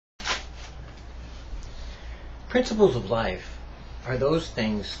Principles of life are those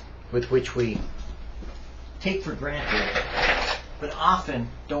things with which we take for granted, but often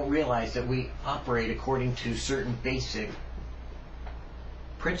don't realize that we operate according to certain basic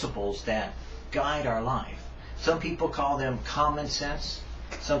principles that guide our life. Some people call them common sense.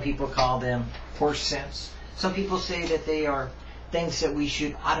 Some people call them horse sense. Some people say that they are things that we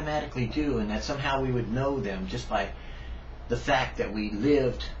should automatically do and that somehow we would know them just by the fact that we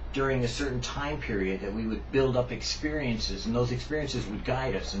lived during a certain time period, that we would build up experiences, and those experiences would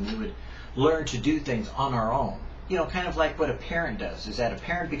guide us, and we would learn to do things on our own. You know, kind of like what a parent does, is that a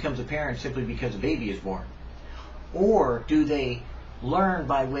parent becomes a parent simply because a baby is born. Or do they learn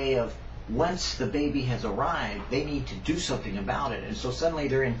by way of, once the baby has arrived, they need to do something about it, and so suddenly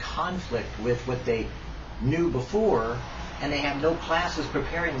they're in conflict with what they knew before, and they have no classes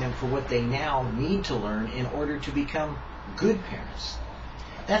preparing them for what they now need to learn in order to become good parents.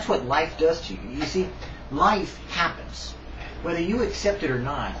 That's what life does to you. You see, life happens. Whether you accept it or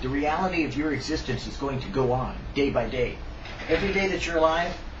not, the reality of your existence is going to go on day by day. Every day that you're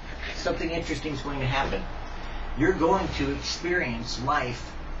alive, something interesting is going to happen. You're going to experience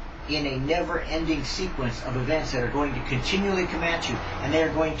life in a never-ending sequence of events that are going to continually come at you, and they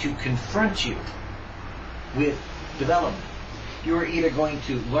are going to confront you with development. You are either going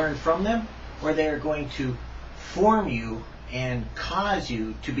to learn from them, or they are going to form you and cause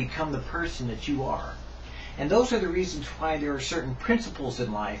you to become the person that you are. And those are the reasons why there are certain principles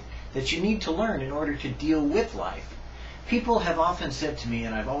in life that you need to learn in order to deal with life. People have often said to me,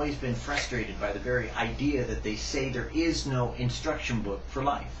 and I've always been frustrated by the very idea that they say there is no instruction book for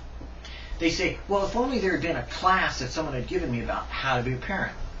life. They say, well, if only there had been a class that someone had given me about how to be a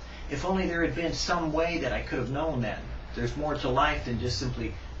parent. If only there had been some way that I could have known that there's more to life than just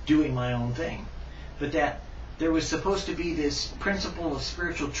simply doing my own thing. But that there was supposed to be this principle of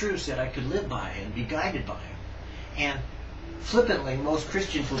spiritual truths that I could live by and be guided by. And flippantly, most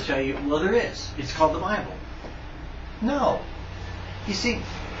Christians will tell you, well, there is. It's called the Bible. No. You see,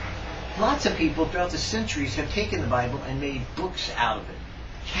 lots of people throughout the centuries have taken the Bible and made books out of it.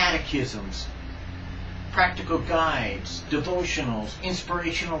 Catechisms, practical guides, devotionals,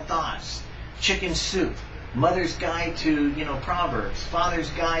 inspirational thoughts, chicken soup, Mother's Guide to, Proverbs, Father's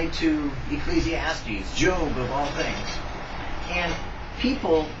Guide to Ecclesiastes, Job of all things. And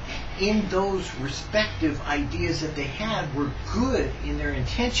people in those respective ideas that they had were good in their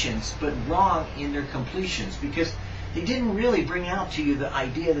intentions, but wrong in their completions, because they didn't really bring out to you the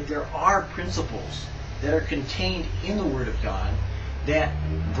idea that there are principles that are contained in the Word of God that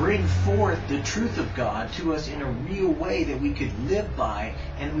bring forth the truth of God to us in a real way that we could live by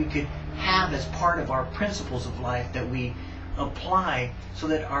and we could have as part of our principles of life that we apply, so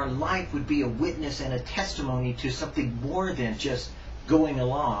that our life would be a witness and a testimony to something more than just going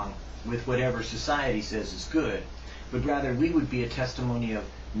along with whatever society says is good, but rather we would be a testimony of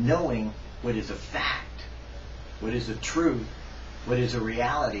knowing what is a fact, what is a truth, what is a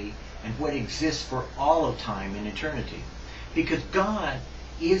reality, and what exists for all of time and eternity. Because God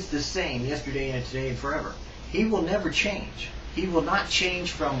is the same yesterday and today and forever. He will never change. He will not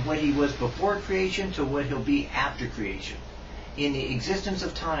change from what He was before creation to what He'll be after creation. In the existence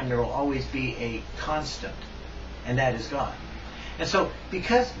of time, there will always be a constant, and that is God. And so,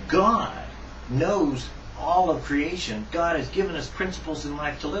 because God knows all of creation, God has given us principles in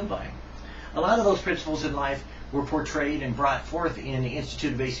life to live by. A lot of those principles in life were portrayed and brought forth in the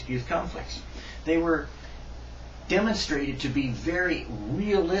Institute of Basic Youth Conflicts. They were demonstrated to be very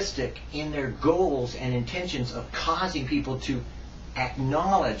realistic in their goals and intentions of causing people to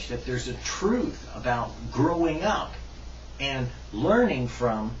acknowledge that there's a truth about growing up and learning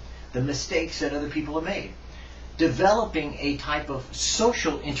from the mistakes that other people have made. Developing a type of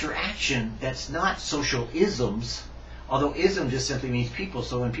social interaction that's not social isms, although ism just simply means people,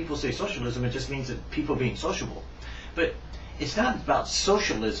 so when people say socialism, it just means that people being sociable. But it's not about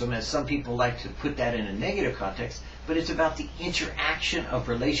socialism, as some people like to put that in a negative context, but it's about the interaction of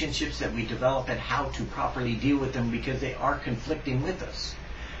relationships that we develop and how to properly deal with them, because they are conflicting with us.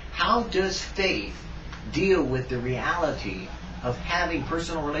 How does faith deal with the reality of having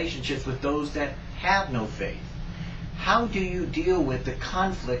personal relationships with those that have no faith? How do you deal with the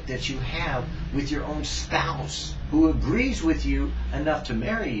conflict that you have with your own spouse who agrees with you enough to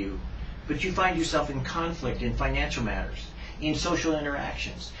marry you, but you find yourself in conflict in financial matters, in social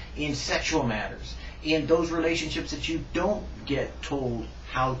interactions, in sexual matters, in those relationships that you don't get told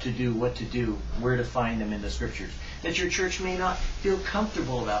how to do, what to do, where to find them in the Scriptures, that your church may not feel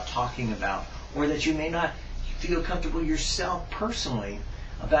comfortable about talking about, or that you may not feel comfortable yourself personally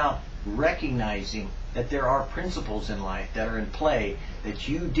about recognizing that there are principles in life that are in play that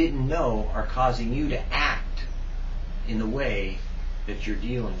you didn't know are causing you to act in the way that you're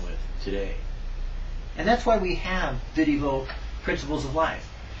dealing with today. And that's why we have the devote Principles of Life.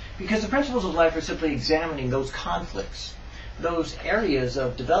 Because the Principles of Life are simply examining those conflicts, those areas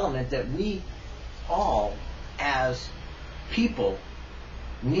of development that we all, as people,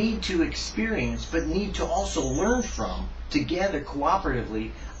 need to experience, but need to also learn from, together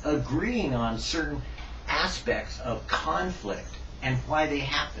cooperatively, agreeing on certain aspects of conflict and why they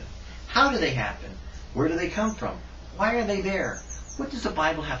happen. How do they happen? Where do they come from? Why are they there? What does the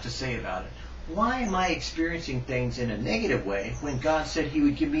Bible have to say about it? Why am I experiencing things in a negative way when God said He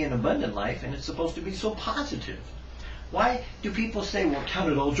would give me an abundant life and it's supposed to be so positive? Why do people say, well,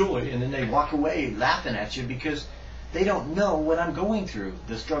 count it all joy, and then they walk away laughing at you because they don't know what I'm going through,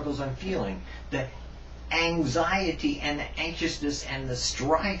 the struggles I'm feeling, the anxiety and the anxiousness and the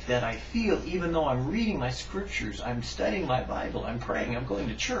strife that I feel, even though I'm reading my scriptures, I'm studying my Bible, I'm praying, I'm going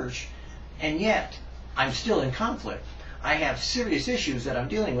to church, and yet I'm still in conflict. I have serious issues that I'm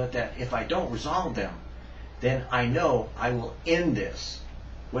dealing with that if I don't resolve them, then I know I will end this,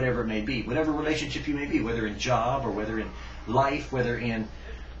 whatever it may be, whatever relationship you may be, whether in job or whether in life, whether in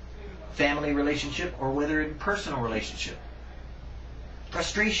family relationship or whether in personal relationship.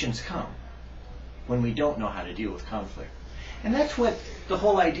 Frustrations come when we don't know how to deal with conflict. And that's what the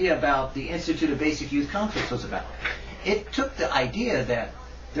whole idea about the Institute of Basic Youth Conflict was about. It took the idea that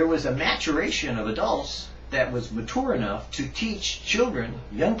there was a maturation of adults that was mature enough to teach children,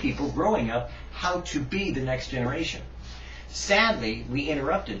 young people growing up, how to be the next generation. Sadly, we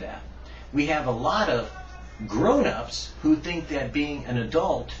interrupted that. We have a lot of grown-ups who think that being an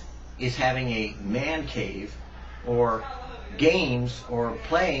adult is having a man cave or games or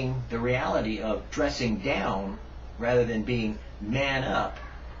playing the reality of dressing down rather than being man up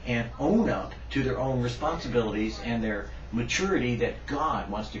and own up to their own responsibilities and their maturity that God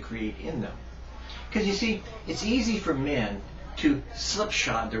wants to create in them. Because you see, it's easy for men to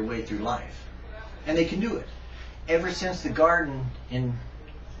slipshod their way through life, and they can do it. Ever since the garden in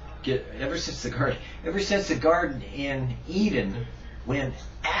Eden, when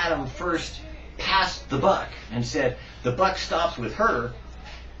Adam first passed the buck and said, the buck stops with her,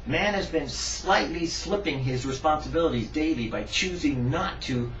 man has been slightly slipping his responsibilities daily by choosing not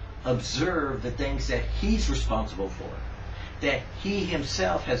to observe the things that he's responsible for, that he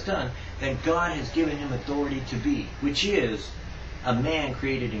himself has done, that God has given him authority to be, which is a man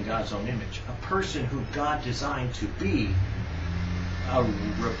created in God's own image, a person who God designed to be a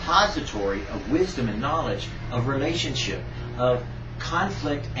repository of wisdom and knowledge, of relationship, of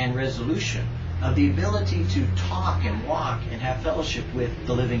conflict and resolution, of the ability to talk and walk and have fellowship with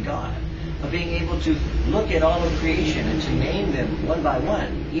the living God, of being able to look at all of creation and to name them one by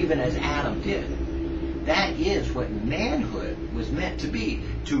one, even as Adam did. That is what manhood was meant to be,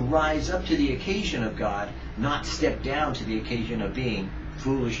 to rise up to the occasion of God, not step down to the occasion of being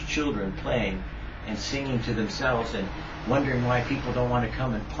foolish children playing and singing to themselves and wondering why people don't want to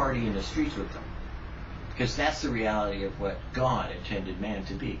come and party in the streets with them. Because that's the reality of what God intended man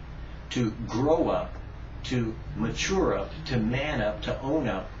to be. To grow up, to mature up, to man up, to own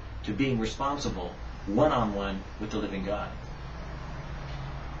up, to being responsible one-on-one with the living God.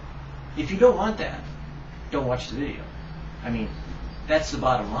 If you don't want that, don't watch the video. I mean, that's the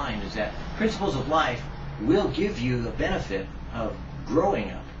bottom line, is that Principles of Life will give you the benefit of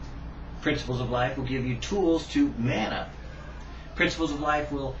growing up. Principles of Life will give you tools to man up. Principles of Life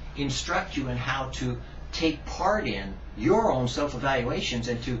will instruct you in how to take part in your own self-evaluations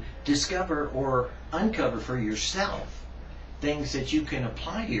and to discover or uncover for yourself things that you can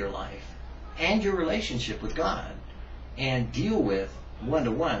apply to your life and your relationship with God and deal with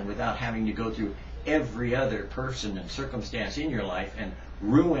one-to-one without having to go through every other person and circumstance in your life and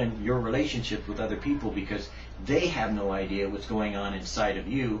ruin your relationship with other people because they have no idea what's going on inside of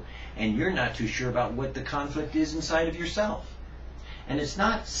you and you're not too sure about what the conflict is inside of yourself. And it's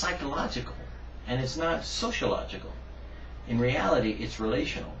not psychological and it's not sociological. In reality, it's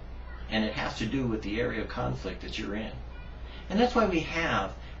relational, and it has to do with the area of conflict that you're in. And that's why we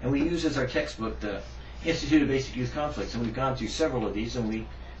have, and we use as our textbook, the Institute of Basic Youth Conflicts, and we've gone through several of these, and we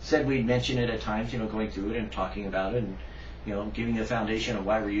said we'd mention it at times, going through it and talking about it, and giving the foundation of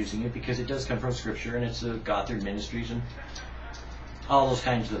why we're using it, because it does come from Scripture, and it's the Gothard Ministries, and all those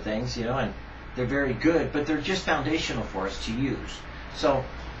kinds of things, and they're very good, but they're just foundational for us to use. So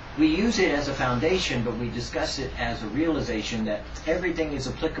we use it as a foundation, but we discuss it as a realization that everything is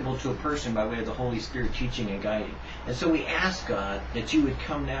applicable to a person by way of the Holy Spirit teaching and guiding. And so we ask God that you would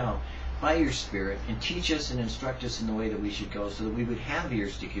come now by your Spirit and teach us and instruct us in the way that we should go, so that we would have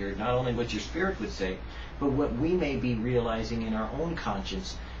ears to hear not only what your Spirit would say, but what we may be realizing in our own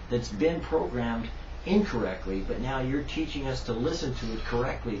conscience that's been programmed incorrectly, but now you're teaching us to listen to it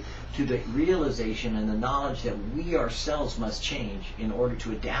correctly, to the realization and the knowledge that we ourselves must change in order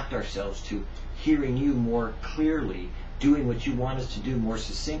to adapt ourselves to hearing you more clearly, doing what you want us to do more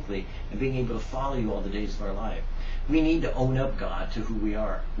succinctly, and being able to follow you all the days of our life. We need to own up, God, to who we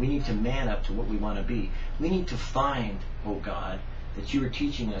are. We need to man up to what we want to be. We need to find, oh God, that you are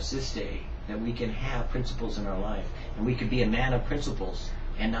teaching us this day that we can have principles in our life, and we can be a man of principles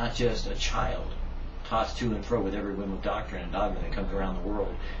and not just a child tossed to and fro with every whim of doctrine and dogma that comes around the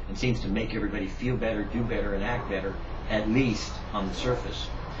world and seems to make everybody feel better, do better, and act better, at least on the surface.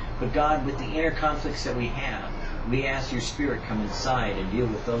 But God, with the inner conflicts that we have, we ask your Spirit come inside and deal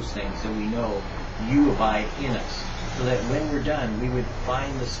with those things, that we know you abide in us, so that when we're done, we would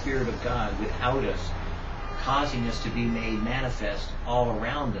find the Spirit of God without us, causing us to be made manifest all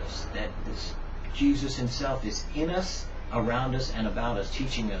around us, that this Jesus himself is in us, around us, and about us,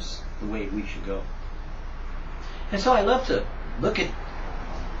 teaching us the way we should go. And so I love to look at,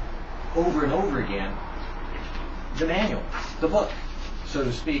 over and over again, the manual, the book, so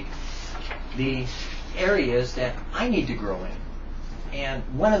to speak, the areas that I need to grow in. And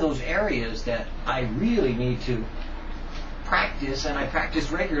one of those areas that I really need to practice, and I practice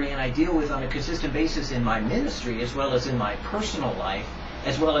regularly, and I deal with on a consistent basis in my ministry as well as in my personal life,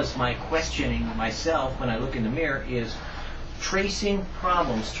 as well as my questioning myself when I look in the mirror, is tracing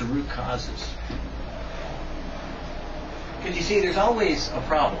problems to root causes. Because you see, there's always a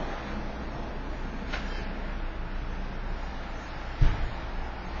problem.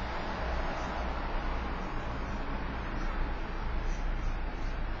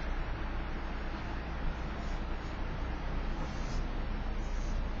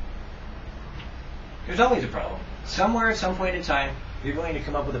 There's always a problem. Somewhere at some point in time, you're going to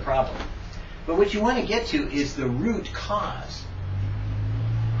come up with a problem. But what you want to get to is the root cause.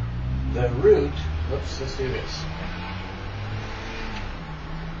 The root, let's do this.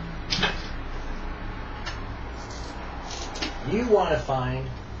 You want to find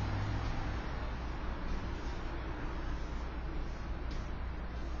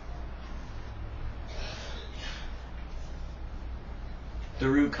the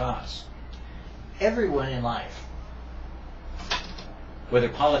root cause. Everyone in life, whether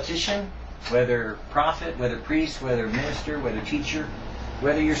politician, whether prophet, whether priest, whether minister, whether teacher,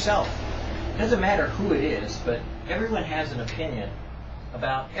 whether yourself, it doesn't matter who it is, but everyone has an opinion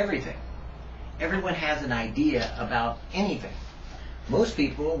about everything. Everyone has an idea about anything. Most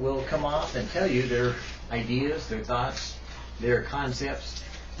people will come off and tell you their ideas, their thoughts, their concepts,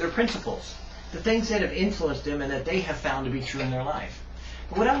 their principles, the things that have influenced them and that they have found to be true in their life.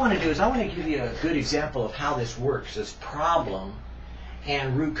 But what I want to do is I want to give you a good example of how this works, this problem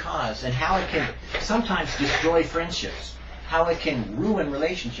and root cause, and how it can sometimes destroy friendships, how it can ruin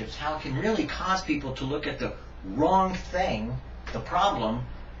relationships, how it can really cause people to look at the wrong thing, the problem,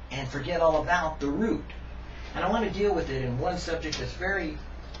 and forget all about the root. And I want to deal with it in one subject that's very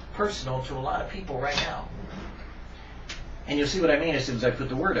personal to a lot of people right now. And you'll see what I mean as soon as I put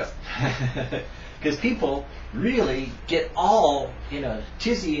the word up. Because people really get all in a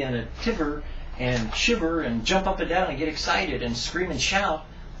tizzy and a tiver and shiver and jump up and down and get excited and scream and shout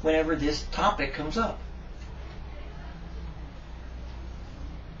whenever this topic comes up.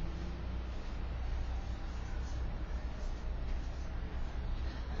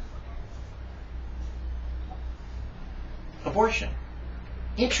 Abortion.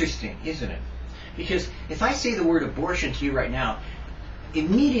 Interesting, isn't it? Because if I say the word abortion to you right now,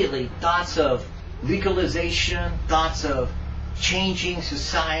 immediately thoughts of legalization, thoughts of changing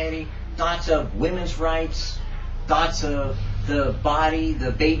society, thoughts of women's rights, thoughts of the body,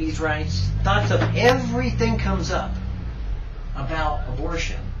 the baby's rights, thoughts of everything comes up about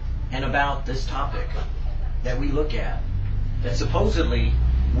abortion and about this topic that we look at, that supposedly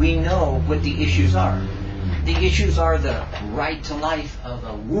we know what the issues are. The issues are the right to life of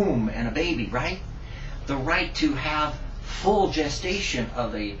a womb and a baby, right? The right to have full gestation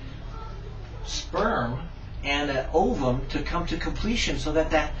of a sperm and an ovum to come to completion so that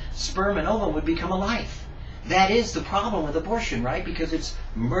that sperm and ovum would become a life. That is the problem with abortion, right? Because it's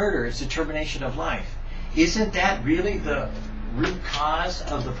murder, it's the termination of life. Isn't that really the root cause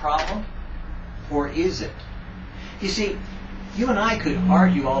of the problem? Or is it? You see, you and I could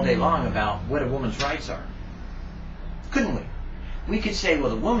argue all day long about what a woman's rights are. Couldn't we? We could say, well,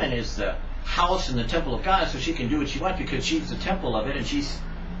 the woman is the house and the temple of God, so she can do what she wants because she's the temple of it and she's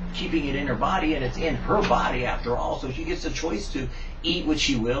keeping it in her body, and it's in her body after all, so she gets a choice to eat what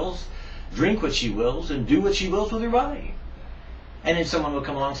she wills, drink what she wills, and do what she wills with her body. And then someone will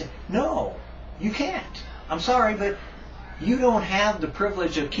come along and say, no, you can't. I'm sorry, but you don't have the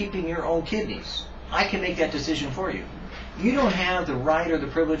privilege of keeping your own kidneys. I can make that decision for you. You don't have the right or the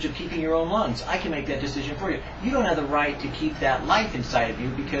privilege of keeping your own lungs. I can make that decision for you. You don't have the right to keep that life inside of you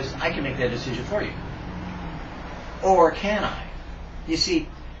because I can make that decision for you. Or can I? You see,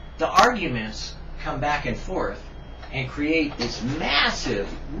 the arguments come back and forth and create this massive,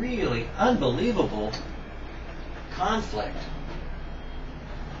 really unbelievable conflict.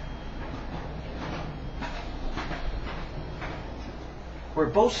 Where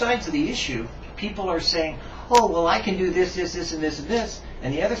both sides of the issue, people are saying, oh, well, I can do this, this, this, and this, and this.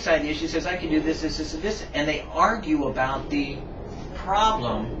 And the other side of the issue says, I can do this, this, this, and this. And they argue about the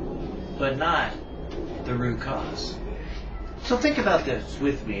problem, but not the root cause. So think about this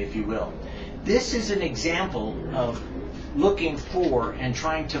with me, if you will. This is an example of looking for and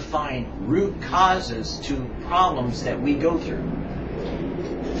trying to find root causes to problems that we go through.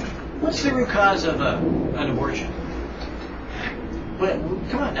 What's the root cause of an abortion? Well,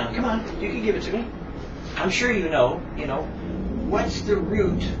 come on now, come on. You can give it to me. I'm sure you know, what's the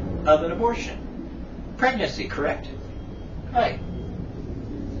root of an abortion? Pregnancy, correct? Right.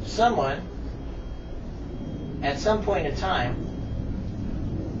 Someone, at some point in time,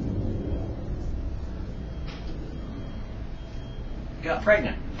 got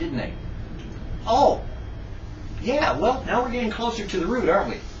pregnant, didn't they? Oh, yeah, well, now we're getting closer to the root, aren't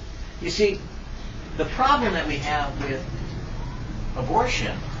we? You see, the problem that we have with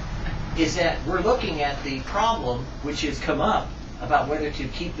abortion is that we're looking at the problem which has come up about whether to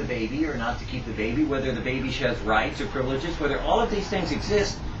keep the baby or not to keep the baby, whether the baby has rights or privileges, whether all of these things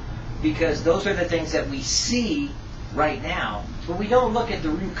exist, because those are the things that we see right now, but we don't look at the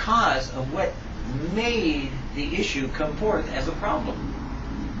root cause of what made the issue come forth as a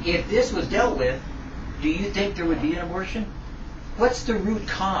problem. If this was dealt with, do you think there would be an abortion? What's the root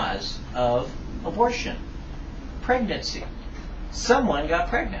cause of abortion? Pregnancy. Someone got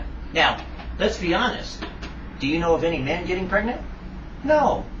pregnant. Now, let's be honest. Do you know of any men getting pregnant?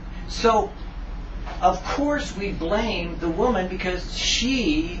 No. So, of course we blame the woman because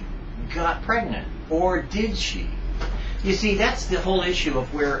she got pregnant. Or did she? You see, that's the whole issue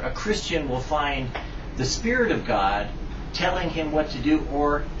of where a Christian will find the Spirit of God telling him what to do,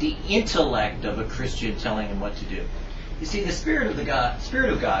 or the intellect of a Christian telling him what to do. You see, the Spirit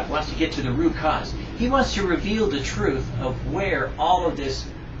of God wants to get to the root cause. He wants to reveal the truth of where all of this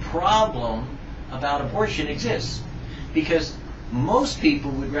problem about abortion exists. Because most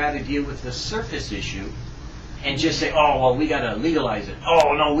people would rather deal with the surface issue and just say, oh, well, we got to legalize it.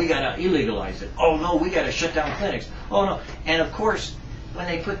 Oh, no, we got to illegalize it. Oh, no, we got to shut down clinics. Oh, no. And, of course, when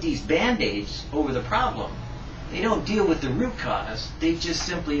they put these Band-Aids over the problem, they don't deal with the root cause. They just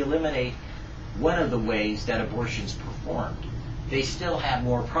simply eliminate one of the ways that abortion's performed. They still have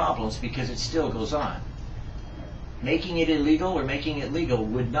more problems because it still goes on. Making it illegal or making it legal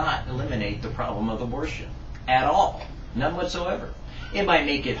would not eliminate the problem of abortion at all. None whatsoever. It might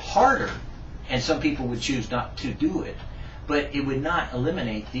make it harder, and some people would choose not to do it, but it would not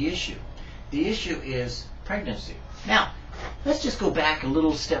eliminate the issue. The issue is pregnancy. Now, let's just go back a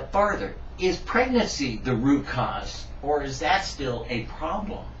little step farther. Is pregnancy the root cause, or is that still a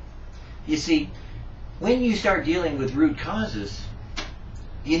problem? You see, when you start dealing with root causes,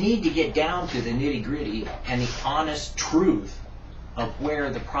 you need to get down to the nitty-gritty and the honest truth of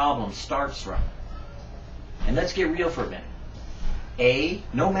where the problem starts from. And let's get real for a minute. A,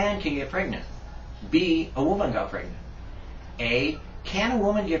 no man can get pregnant. B, a woman got pregnant. A, can a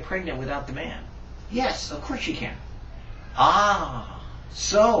woman get pregnant without the man? Yes, of course she can. Ah,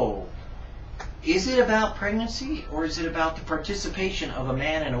 so is it about pregnancy, or is it about the participation of a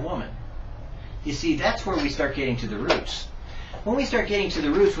man and a woman? You see, that's where we start getting to the roots. When we start getting to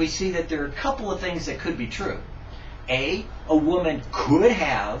the roots, we see that there are a couple of things that could be true. A woman could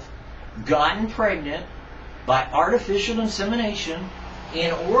have gotten pregnant by artificial insemination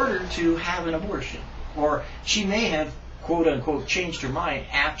in order to have an abortion. Or she may have, quote unquote, changed her mind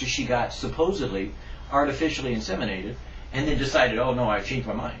after she got supposedly artificially inseminated and then decided, oh no, I've changed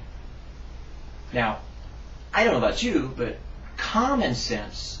my mind. Now, I don't know about you, but common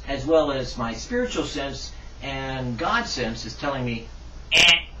sense, as well as my spiritual sense and God's sense, is telling me,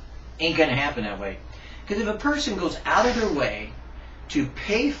 ain't going to happen that way. Because if a person goes out of their way to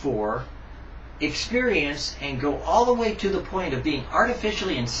pay for, experience, and go all the way to the point of being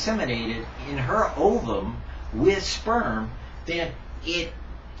artificially inseminated in her ovum with sperm, then it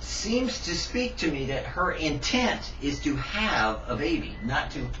seems to speak to me that her intent is to have a baby,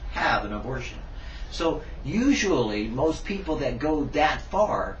 not to have an abortion. So usually most people that go that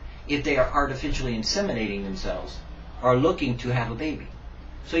far, if they are artificially inseminating themselves, are looking to have a baby.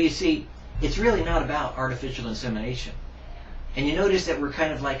 So you see, it's really not about artificial insemination. And you notice that we're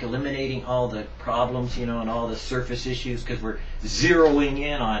kind of like eliminating all the problems, you know, and all the surface issues because we're zeroing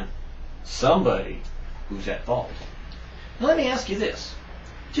in on somebody who's at fault. Now let me ask you this.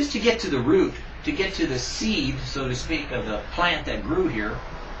 Just to get to the root, to get to the seed, so to speak, of the plant that grew here,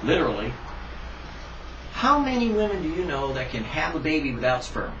 literally, how many women do you know that can have a baby without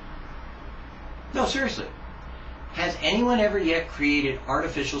sperm? No, seriously. Has anyone ever yet created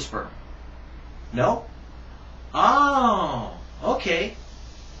artificial sperm? No? Oh, okay.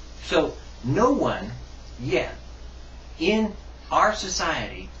 So no one yet in our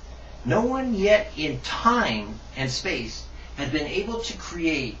society, no one yet in time and space has been able to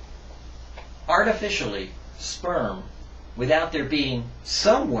create artificially sperm without there being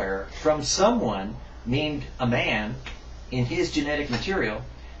somewhere from someone named a man in his genetic material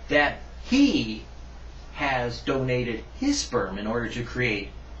that he has donated his sperm in order to create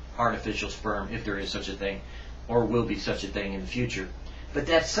artificial sperm, if there is such a thing, or will be such a thing in the future. But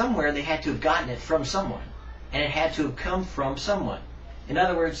that somewhere they had to have gotten it from someone, and it had to have come from someone. In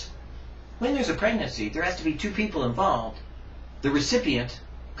other words, when there's a pregnancy, there has to be two people involved. The recipient,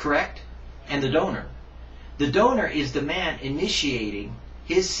 correct, and the donor. The donor is the man initiating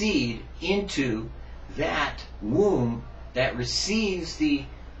his seed into that womb that receives the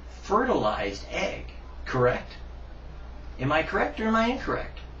fertilized egg, correct? Am I correct or am I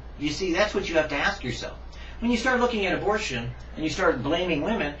incorrect? You see, that's what you have to ask yourself. When you start looking at abortion and you start blaming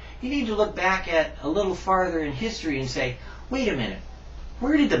women, you need to look back at a little farther in history and say, wait a minute,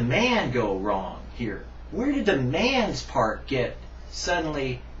 where did the man go wrong here? Where did the man's part get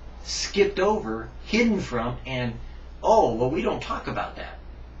suddenly skipped over, hidden from, and, oh, well, we don't talk about that?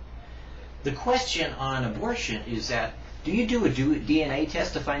 The question on abortion is that, do you do a DNA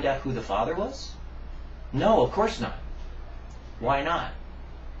test to find out who the father was? No, of course not. Why not?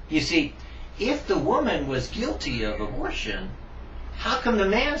 You see, if the woman was guilty of abortion, how come the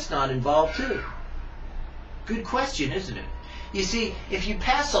man's not involved too? Good question, isn't it? You see, if you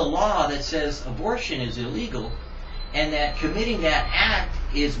pass a law that says abortion is illegal and that committing that act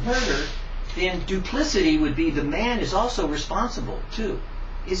is murder, then duplicity would be the man is also responsible too,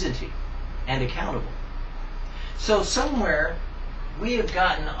 isn't he? And accountable. So somewhere we have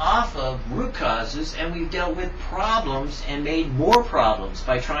gotten off of root causes and we've dealt with problems and made more problems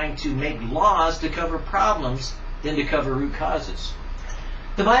by trying to make laws to cover problems than to cover root causes.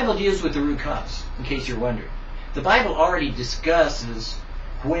 The Bible deals with the root cause, in case you're wondering. The Bible already discusses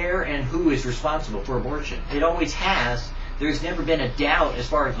where and who is responsible for abortion. It always has. There's never been a doubt as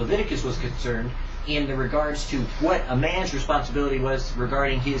far as Leviticus was concerned in the regards to what a man's responsibility was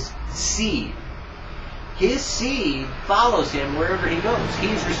regarding his seed. His seed follows him wherever he goes.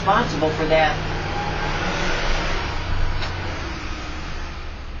 He's responsible for that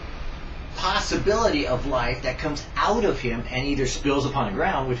possibility of life that comes out of him and either spills upon the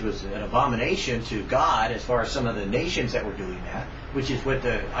ground, which was an abomination to God as far as some of the nations that were doing that, which is what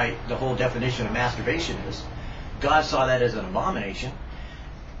the whole definition of masturbation is. God saw that as an abomination.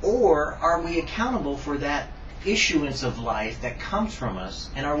 Or are we accountable for that issuance of life that comes from us,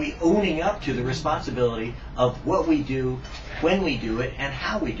 and are we owning up to the responsibility of what we do, when we do it, and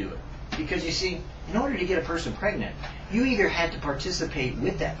how we do it? Because you see, in order to get a person pregnant, you either had to participate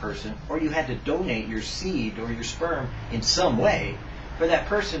with that person or you had to donate your seed or your sperm in some way for that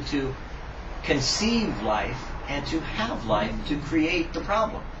person to conceive life and to have life to create the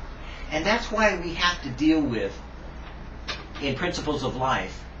problem. And that's why we have to deal with, in Principles of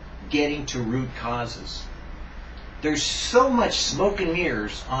Life, getting to root causes. There's so much smoke and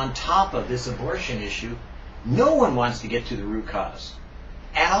mirrors on top of this abortion issue. No one wants to get to the root cause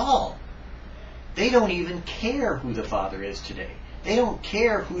at all. They don't even care who the father is today. They don't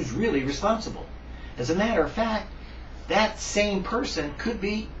care who's really responsible. As a matter of fact, that same person could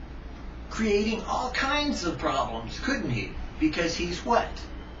be creating all kinds of problems, couldn't he? Because he's what?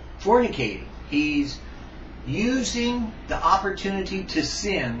 Fornicating. He's using the opportunity to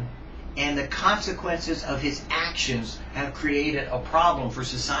sin, and the consequences of his actions have created a problem for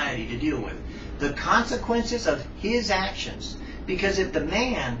society to deal with. The consequences of his actions. Because if the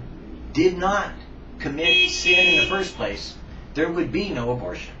man did not commit sin in the first place, there would be no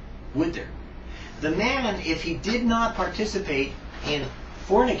abortion, would there? The man, if he did not participate in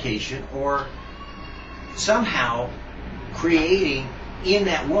fornication or somehow creating in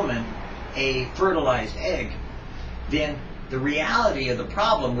that woman a fertilized egg, then the reality of the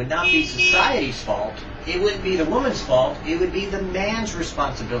problem would not be society's fault. It wouldn't be the woman's fault. It would be the man's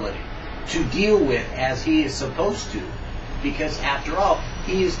responsibility to deal with as he is supposed to. Because after all,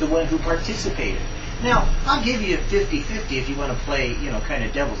 he is the one who participated. Now, I'll give you a 50-50 if you want to play, kind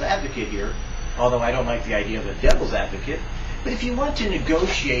of devil's advocate here. Although I don't like the idea of a devil's advocate. But if you want to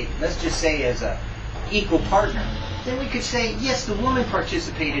negotiate, let's just say as a equal partner, then we could say, yes, the woman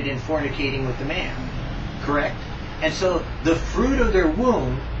participated in fornicating with the man, correct? And so the fruit of their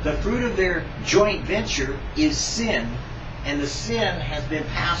womb, the fruit of their joint venture is sin, and the sin has been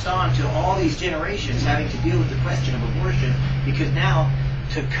passed on to all these generations having to deal with the question of abortion, because now,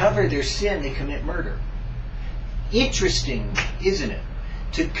 to cover their sin, they commit murder. Interesting, isn't it?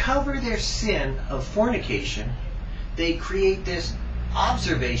 To cover their sin of fornication, they create this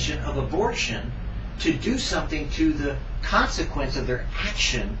observation of abortion to do something to the consequence of their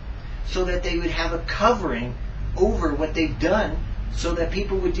action, so that they would have a covering over what they've done, so that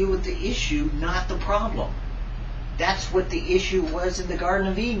people would deal with the issue, not the problem. That's what the issue was in the Garden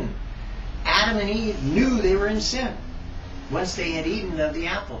of Eden. Adam and Eve knew they were in sin once they had eaten of the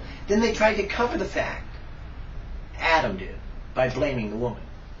apple. Then they tried to cover the fact. Adam did, by blaming the woman.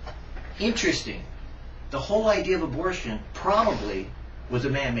 Interesting. The whole idea of abortion probably was a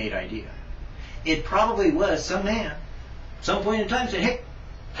man-made idea. It probably was some man, some point in time, said, hey,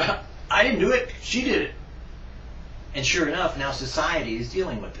 I didn't do it, she did it. And sure enough, now society is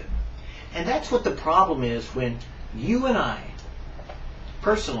dealing with it. And that's what the problem is when you and I,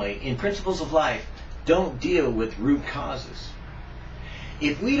 personally, in Principles of Life, don't deal with root causes.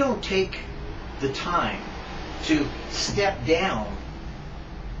 If we don't take the time to step down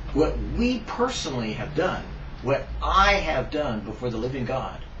what we personally have done, what I have done before the living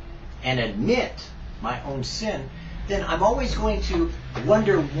God, and admit my own sin, then I'm always going to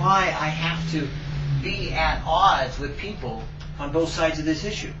wonder why I have to be at odds with people on both sides of this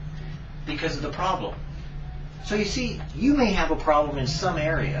issue, because of the problem. So you see, you may have a problem in some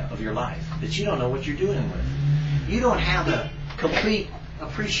area of your life that you don't know what you're doing with. You don't have a complete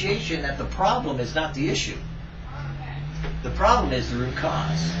appreciation that the problem is not the issue. The problem is the root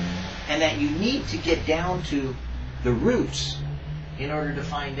cause. And that you need to get down to the roots in order to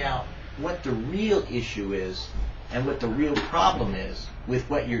find out what the real issue is and what the real problem is with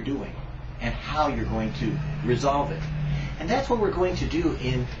what you're doing and how you're going to resolve it. And that's what we're going to do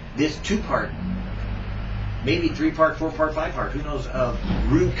in this 2-part, maybe 3-part, 4-part, 5-part, who knows, of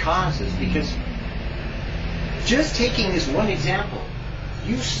root causes. Because just taking this one example,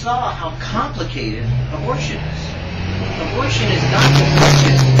 you saw how complicated abortion is. Abortion is not the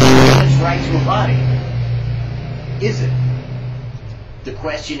question of women's right to a body, is it? The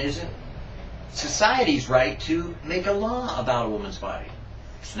question isn't society's right to make a law about a woman's body.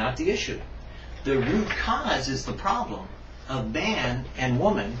 It's not the issue. The root cause is the problem of man and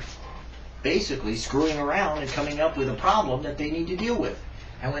woman basically screwing around and coming up with a problem that they need to deal with.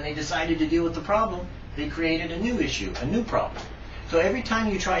 And when they decided to deal with the problem, they created a new issue, a new problem. So every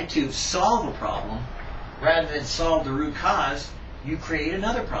time you try to solve a problem, rather than solve the root cause, you create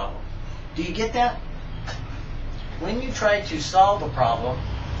another problem. Do you get that? When you try to solve a problem,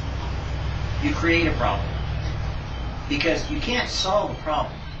 you create a problem. Because you can't solve a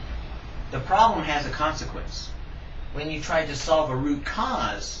problem. The problem has a consequence. When you try to solve a root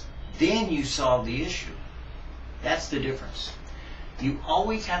cause, then you solve the issue. That's the difference. You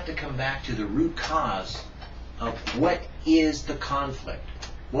always have to come back to the root cause of what is the conflict.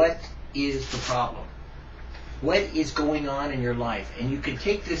 What is the problem? What is going on in your life? And you can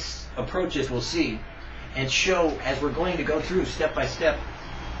take this approach, as we'll see, and show, as we're going to go through step by step,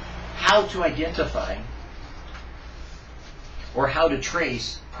 how to identify or how to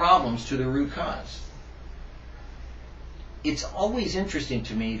trace problems to the root cause. It's always interesting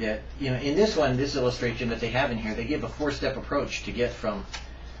to me that, in this illustration that they have in here, they give a 4-step approach to get from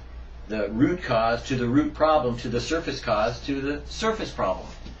the root cause to the root problem to the surface cause to the surface problem.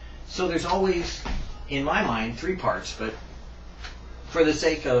 So there's always, in my mind, 3 parts, but for the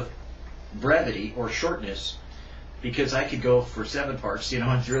sake of brevity or shortness, because I could go for 7 parts,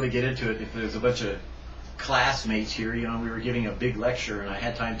 and really get into it if there's a bunch of classmates here, we were giving a big lecture and I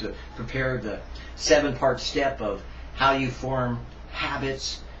had time to prepare the 7-part step of how you form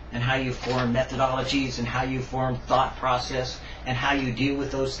habits and how you form methodologies and how you form thought process and how you deal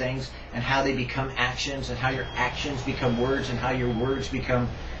with those things and how they become actions and how your actions become words and how your words become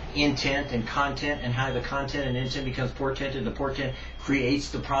intent and content and how the content and intent becomes portent and the portent creates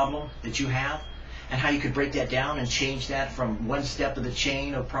the problem that you have, and how you could break that down and change that from one step of the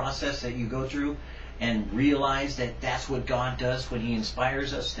chain of process that you go through and realize that that's what God does when He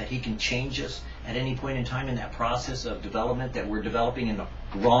inspires us, that He can change us at any point in time in that process of development that we're developing in the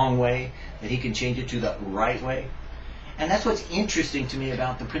wrong way, that He can change it to the right way. And that's what's interesting to me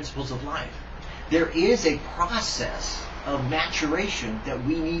about the Principles of Life. There is a process of maturation that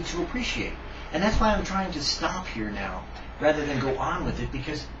we need to appreciate. And that's why I'm trying to stop here now rather than go on with it,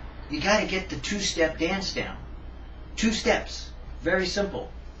 because you got to get the 2-step dance down. 2 steps. Very simple.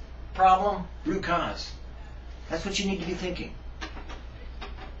 Problem, root cause. That's what you need to be thinking.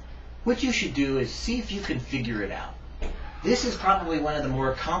 What you should do is see if you can figure it out. This is probably one of the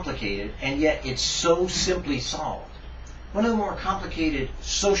more complicated, and yet it's so simply solved. One of the more complicated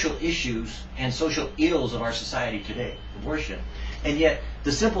social issues and social ills of our society today, abortion. And yet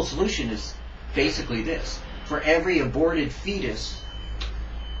the simple solution is basically this. For every aborted fetus,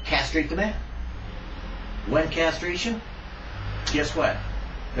 castrate the man. One castration, guess what?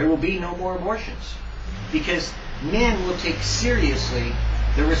 There will be no more abortions. Because men will take seriously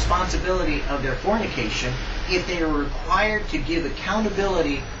the responsibility of their fornication if they are required to give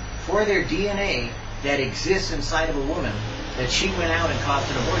accountability for their DNA that exists inside of a woman that she went out and caused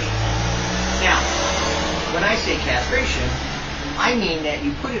an abortion. Now, when I say castration, I mean that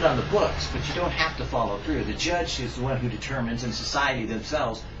you put it on the books, but you don't have to follow through. The judge is the one who determines, in society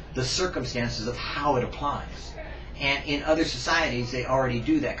themselves, the circumstances of how it applies. And in other societies, they already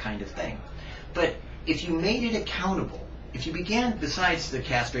do that kind of thing. But if you made it accountable, if you began, besides the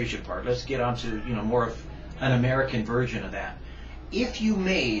castration part, let's get on to more of an American version of that. If you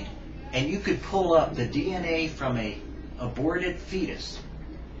made, and you could pull up the DNA from a aborted fetus,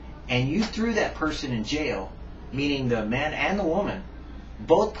 and you threw that person in jail, meaning the man and the woman,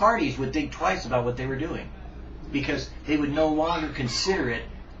 both parties would think twice about what they were doing, because they would no longer consider it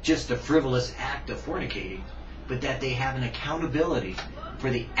just a frivolous act of fornicating, but that they have an accountability for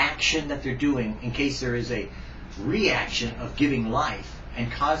the action that they're doing in case there is a reaction of giving life and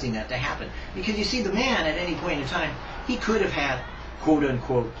causing that to happen. Because you see, the man at any point in time, he could have had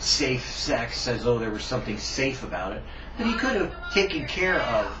quote-unquote safe sex, as though there was something safe about it, but he could have taken care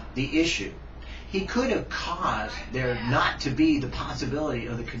of the issue. He could have caused there not to be the possibility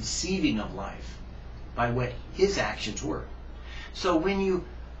of the conceiving of life by what his actions were. So when you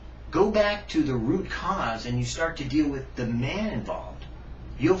go back to the root cause and you start to deal with the man involved,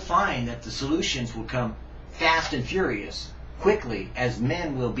 you'll find that the solutions will come fast and furious, quickly, as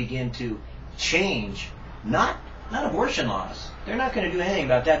men will begin to change, not abortion laws. They're not going to do anything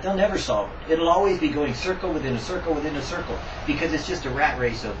about that. They'll never solve it. It'll always be going circle within a circle within a circle, because it's just a rat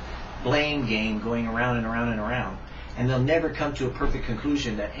race of blame game going around and around and around. And they'll never come to a perfect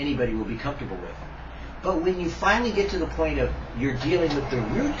conclusion that anybody will be comfortable with. But when you finally get to the point of you're dealing with the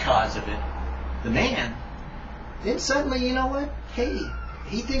root cause of it, the man, then suddenly, you know what? Hey,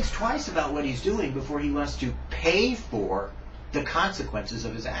 he thinks twice about what he's doing before he wants to pay for the consequences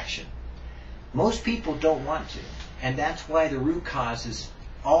of his action. Most people don't want to. And that's why the root cause is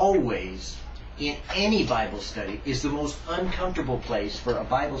always, in any Bible study, is the most uncomfortable place for a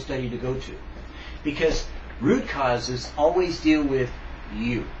Bible study to go to. Because root causes always deal with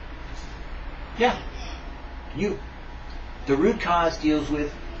you. Yeah, you. The root cause deals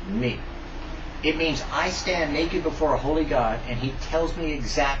with me. It means I stand naked before a holy God, and He tells me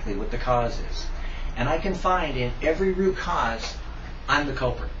exactly what the cause is. And I can find in every root cause, I'm the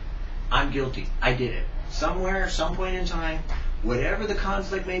culprit. I'm guilty. I did it. Somewhere, some point in time, whatever the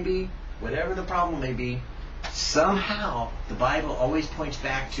conflict may be, whatever the problem may be, somehow the Bible always points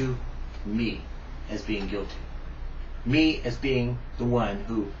back to me as being guilty. Me as being the one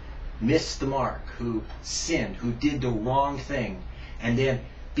who missed the mark, who sinned, who did the wrong thing. And then,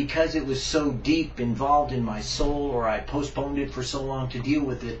 because it was so deep involved in my soul, or I postponed it for so long to deal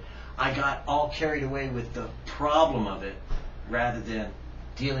with it, I got all carried away with the problem of it rather than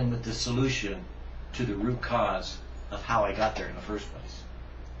dealing with the solution to the root cause of how I got there in the first place.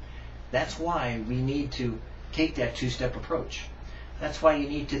 That's why we need to take that two-step approach. That's why you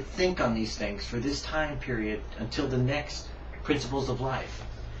need to think on these things for this time period until the next Principles of Life.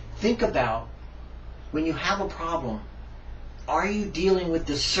 Think about, when you have a problem, are you dealing with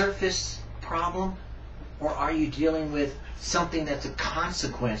the surface problem, or are you dealing with something that's a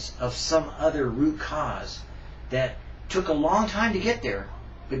consequence of some other root cause that took a long time to get there?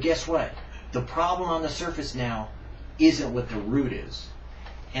 But guess what? The problem on the surface now isn't what the root is.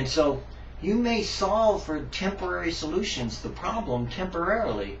 And so you may solve for temporary solutions the problem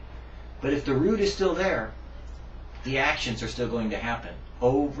temporarily, but if the root is still there, the actions are still going to happen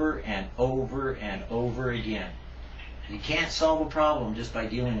over and over and over again. You can't solve a problem just by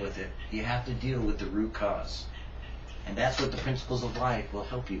dealing with it. You have to deal with the root cause. And that's what the Principles of Life will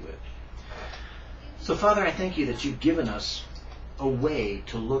help you with. So, Father, I thank you that you've given us a way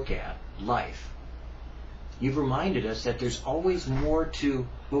to look at life. You've reminded us that there's always more to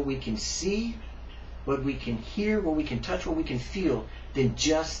what we can see, what we can hear, what we can touch, what we can feel, than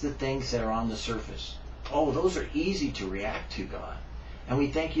just the things that are on the surface. Oh, those are easy to react to, God. And we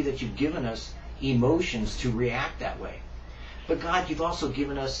thank you that you've given us emotions to react that way. But God, you've also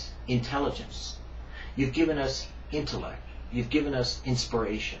given us intelligence. You've given us intellect. You've given us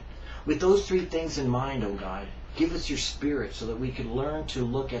inspiration. With those three things in mind, oh God, give us your Spirit so that we can learn to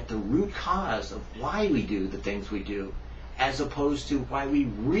look at the root cause of why we do the things we do, as opposed to why we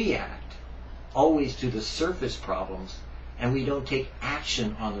react always to the surface problems and we don't take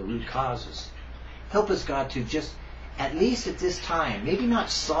action on the root causes. Help us, God, to just, at least at this time, maybe not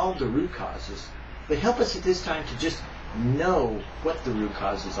solve the root causes, but help us at this time to just know what the root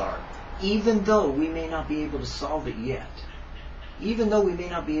causes are, even though we may not be able to solve it yet. Even though we may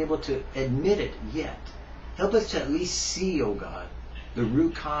not be able to admit it yet. Help us to at least see, oh God, the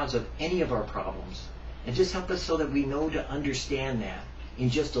root cause of any of our problems. And just help us so that we know to understand that in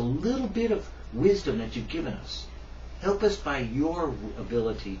just a little bit of wisdom that you've given us. Help us by your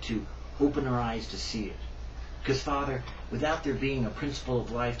ability to open our eyes to see it. Because, Father, without there being a principle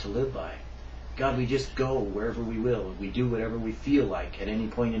of life to live by, God, we just go wherever we will. We do whatever we feel like at any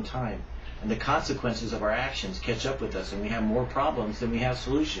point in time. And the consequences of our actions catch up with us, and we have more problems than we have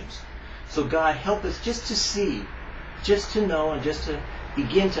solutions. So God, help us just to see, just to know, and just to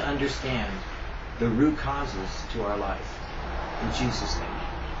begin to understand the root causes to our life. In Jesus' name,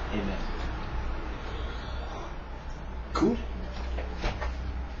 amen. Cool.